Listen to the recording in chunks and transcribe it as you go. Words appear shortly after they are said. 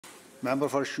Member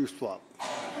for Shuswap.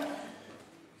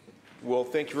 Well,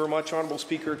 thank you very much, Honourable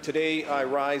Speaker. Today I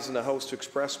rise in the House to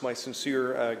express my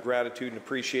sincere gratitude and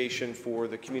appreciation for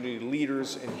the community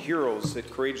leaders and heroes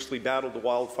that courageously battled the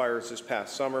wildfires this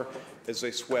past summer as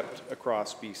they swept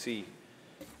across BC.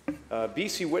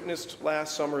 BC witnessed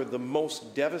last summer the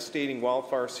most devastating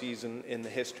wildfire season in the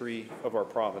history of our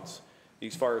province.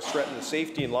 These fires threatened the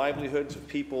safety and livelihoods of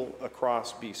people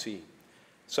across BC.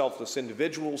 Selfless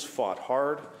individuals fought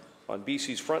hard on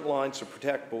BC's front lines to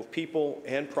protect both people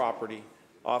and property,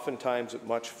 oftentimes at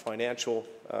much financial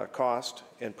cost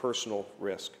and personal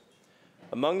risk.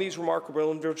 Among these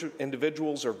remarkable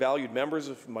individuals are valued members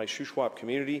of my Shuswap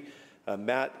community,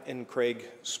 Matt and Craig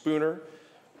Spooner.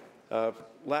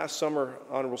 Last summer,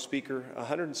 Honourable Speaker,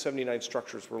 179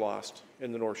 structures were lost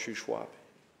in the North Shuswap,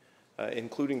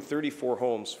 including 34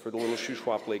 homes for the Little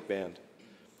Shuswap Lake Band.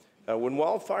 When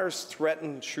wildfires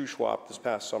threatened Shuswap this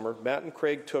past summer, Matt and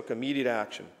Craig took immediate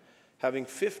action. Having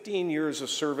 15 years of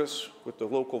service with the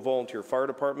local volunteer fire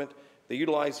department, they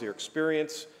utilized their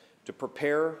experience to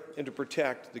prepare and to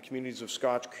protect the communities of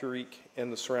Scotch Creek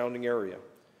and the surrounding area.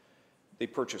 They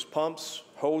purchased pumps,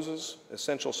 hoses,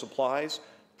 essential supplies,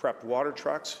 prepped water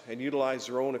trucks, and utilized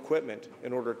their own equipment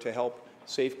in order to help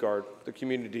safeguard the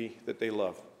community that they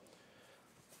love.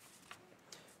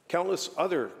 Countless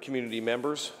other community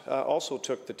members also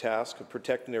took the task of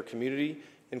protecting their community,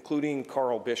 including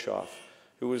Carl Bischoff,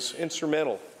 who was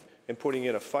instrumental in putting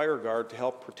in a fire guard to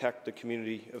help protect the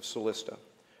community of Solista.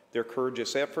 Their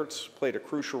courageous efforts played a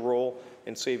crucial role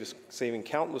in saving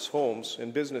countless homes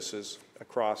and businesses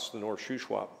across the North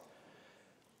Shuswap.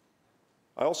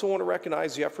 I also want to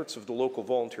recognize the efforts of the local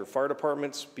volunteer fire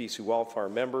departments, BC wildfire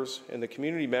members, and the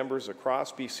community members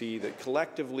across BC that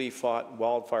collectively fought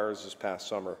wildfires this past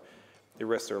summer. They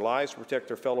risked their lives to protect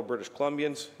their fellow British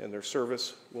Columbians, and their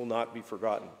service will not be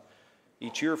forgotten.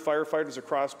 Each year, firefighters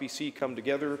across BC come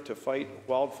together to fight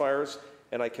wildfires,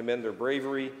 and I commend their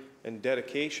bravery and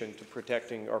dedication to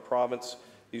protecting our province.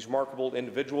 These remarkable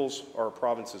individuals are our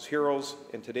province's heroes,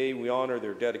 and today we honour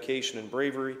their dedication and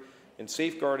bravery in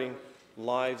safeguarding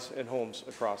lives and homes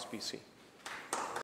across BC.